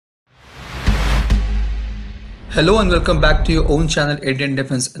Hello and welcome back to your own channel Indian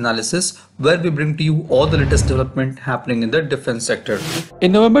Defense Analysis, where we bring to you all the latest development happening in the defense sector.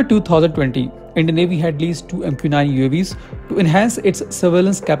 In November 2020, Indian Navy had leased two MQ-9 UAVs to enhance its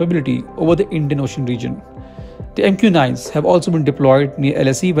surveillance capability over the Indian Ocean region. The MQ-9s have also been deployed near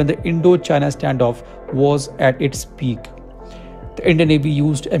LAC when the Indo-China standoff was at its peak. The Indian Navy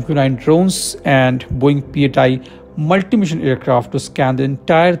used MQ-9 drones and Boeing P-8I multi-mission aircraft to scan the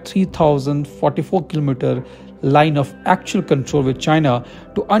entire 3,044-kilometer line of actual control with China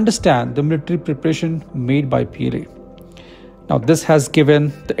to understand the military preparation made by PLA. Now, this has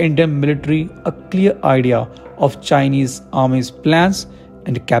given the Indian military a clear idea of Chinese Army's plans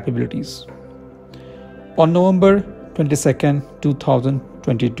and capabilities. On November 22,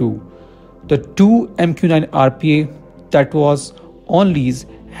 2022, the two MQ-9 RPA that was on lease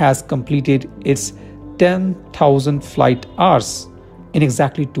has completed its 10,000 flight hours in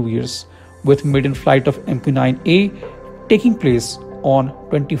exactly 2 years, with maiden flight of MQ-9A taking place on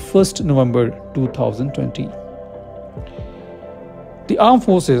 21st November 2020. The armed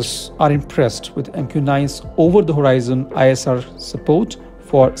forces are impressed with MQ-9's over-the-horizon ISR support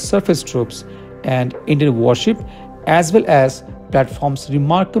for surface troops and Indian warship, as well as platform's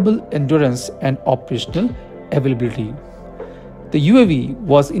remarkable endurance and operational availability. The UAV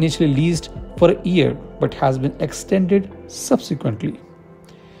was initially leased for a year but has been extended subsequently.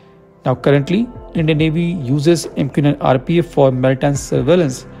 Now, currently, Indian Navy uses MQ-9 RPA for maritime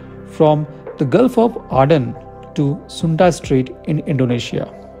surveillance from the Gulf of Aden to Sunda Strait in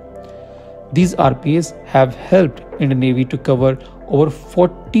Indonesia. These RPAs have helped Indian Navy to cover over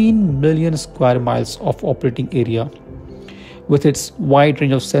 14 million square miles of operating area. With its wide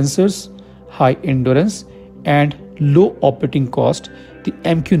range of sensors, high endurance, and low operating cost, the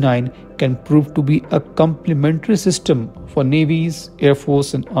MQ-9 can prove to be a complementary system for navies, air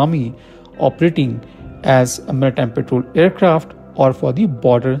force, and army operating as a maritime patrol aircraft or for the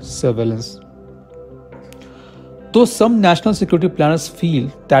border surveillance. Though some national security planners feel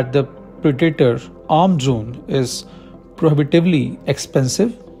that the Predator armed drone is prohibitively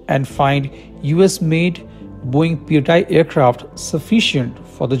expensive and find US-made Boeing P-8I aircraft sufficient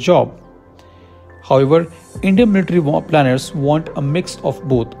for the job. However, Indian military planners want a mix of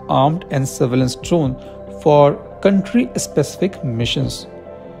both armed and surveillance drone for country-specific missions.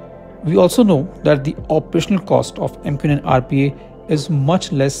 We also know that the operational cost of MQ-9 RPA is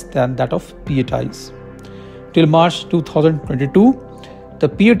much less than that of P-8Is. Till March 2022, the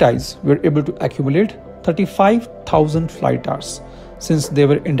P-8Is were able to accumulate 35,000 flight hours since they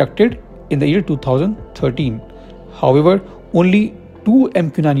were inducted in the year 2013. However, only two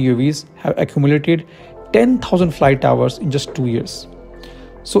MQ-9 UAVs have accumulated 10,000 flight hours in just 2 years.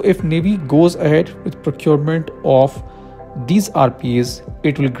 So if Navy goes ahead with procurement of these RPAs,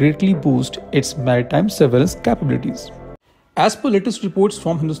 it will greatly boost its maritime surveillance capabilities. As per latest reports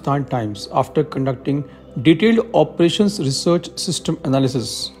from Hindustan Times, after conducting detailed operations research system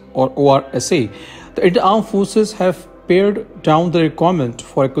analysis or ORSA, the Indian Armed Forces have pared down the requirement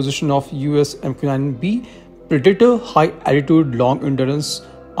for acquisition of US MQ-9B Predator high-altitude long-endurance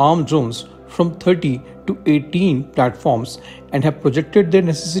armed drones from 30 to 18 platforms and have projected their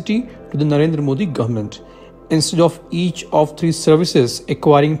necessity to the Narendra Modi government. Instead of each of three services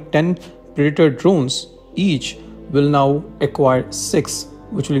acquiring 10 Predator drones, each will now acquire 6,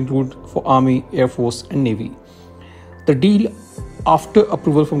 which will include for Army, Air Force and Navy. The deal, after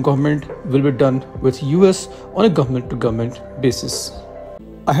approval from government, will be done with US on a government-to-government basis.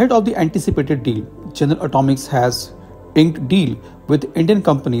 Ahead of the anticipated deal, General Atomics has inked deal with Indian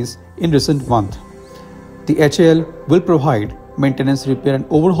companies in recent month. The HAL will provide maintenance, repair and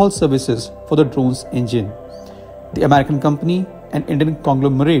overhaul services for the drone's engine. The American company and Indian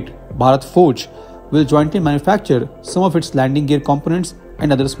conglomerate Bharat Forge will jointly manufacture some of its landing gear components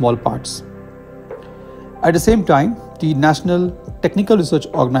and other small parts. At the same time, the National Technical Research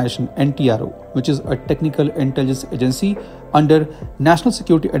Organization (NTRO), which is a technical intelligence agency under National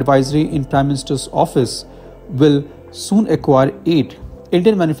Security Advisory in Prime Minister's office, will soon acquire 8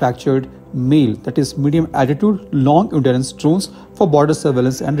 Indian manufactured MALE, that is medium altitude long endurance drones for border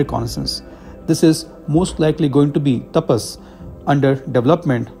surveillance and reconnaissance. This is most likely going to be Tapas, under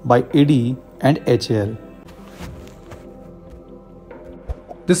development by ADE and HAL.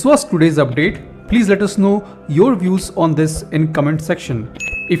 This was today's update. Please let us know your views on this in comment section.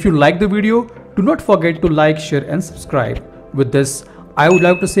 If you like the video, do not forget to like, share and subscribe. With this, I would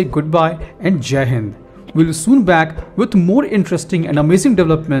like to say goodbye and Jai Hind. We'll be soon back with more interesting and amazing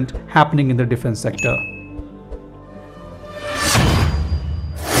development happening in the defense sector.